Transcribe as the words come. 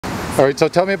All right, so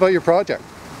tell me about your project.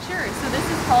 Sure, so this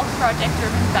is called Project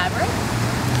Urban Fabric.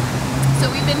 So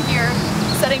we've been here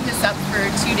setting this up for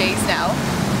 2 days now.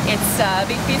 It's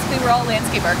basically we're all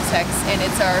landscape architects, and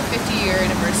it's our 50-year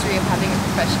anniversary of having a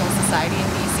professional society in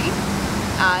BC.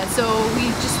 So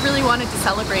we just really wanted to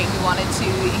celebrate. We wanted to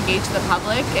engage the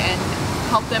public and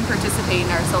help them participate in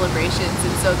our celebrations.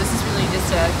 And so this is really just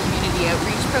a community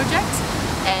outreach project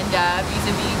and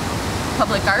vis-a-vis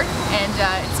public art. And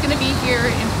it's going to be here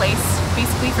in place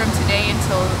basically from today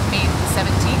until May the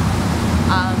 17th.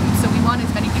 So we want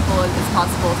as many people as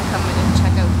possible to come in and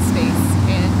check out the space.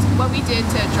 And what we did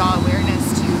to draw awareness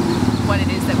to what it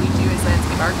is that we do as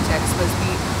landscape architects was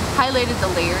we highlighted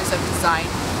the layers of design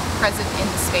present in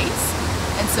the space.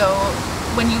 And so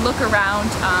when you look around,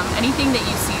 anything that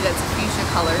you see that's a fuchsia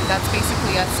color, that's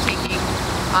basically us taking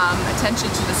attention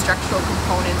to the structural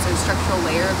components or structural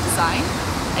layer of design.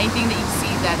 Anything that you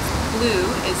see that's blue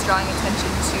is drawing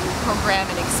attention to program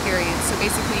and experience. So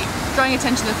basically drawing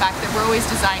attention to the fact that we're always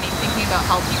designing, thinking about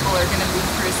how people are going to move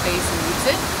through a space and use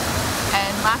it.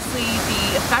 And lastly, the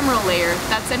ephemeral layer,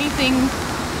 that's anything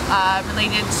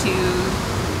related to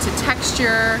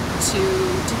texture,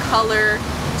 to color,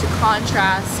 to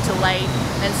contrast, to light.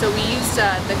 And so we used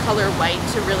the color white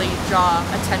to really draw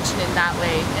attention in that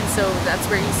way. And so that's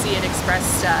where you see it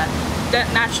expressed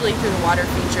naturally through the water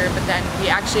feature, but then we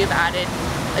actually have added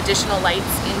additional lights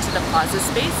into the plaza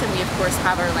space, and we of course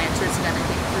have our lanterns and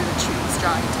everything through the trees,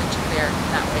 drawing attention there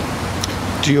that way.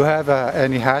 Do you have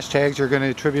any hashtags you're going to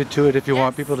attribute to it if you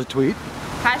want people to tweet?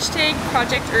 Hashtag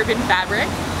Project Urban Fabric.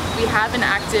 We have an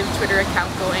active Twitter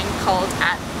account going called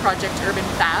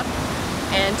 @ProjectUrbanFab,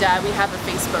 and we have a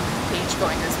Facebook page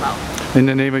going as well. And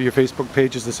the name of your Facebook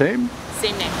page is the same?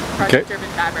 Same name, Project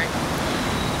Urban Fabric.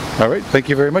 All right, thank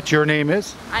you very much. Your name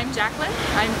is? I'm Jacqueline.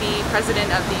 I'm the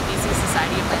president of the BC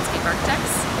Society of Landscape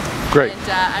Architects. Great. And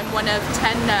I'm one of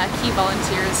 10 key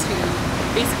volunteers who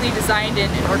basically designed and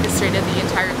orchestrated the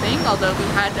entire thing, although we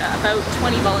had about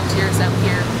 20 volunteers out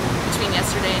here between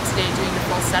yesterday and today doing the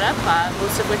full setup,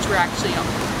 most of which were actually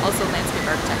also landscape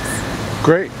architects.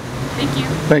 Great. Thank you.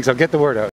 Thanks, I'll get the word out.